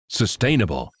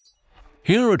Sustainable.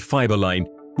 Here at Fiberline,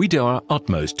 we do our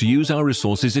utmost to use our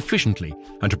resources efficiently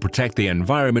and to protect the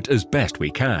environment as best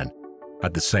we can.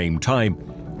 At the same time,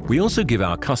 we also give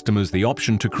our customers the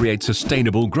option to create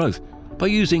sustainable growth by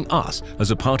using us as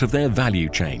a part of their value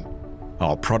chain.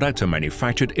 Our products are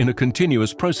manufactured in a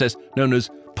continuous process known as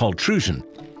pultrusion,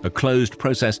 a closed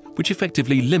process which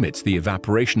effectively limits the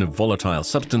evaporation of volatile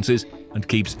substances and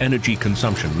keeps energy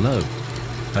consumption low.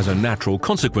 As a natural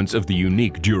consequence of the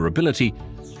unique durability,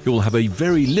 you will have a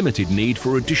very limited need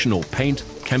for additional paint,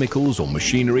 chemicals or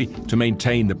machinery to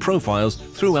maintain the profiles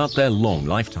throughout their long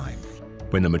lifetime.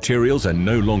 When the materials are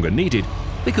no longer needed,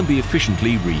 they can be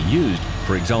efficiently reused,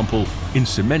 for example, in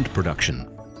cement production.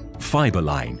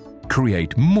 Fiberline.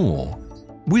 Create more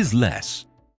with less.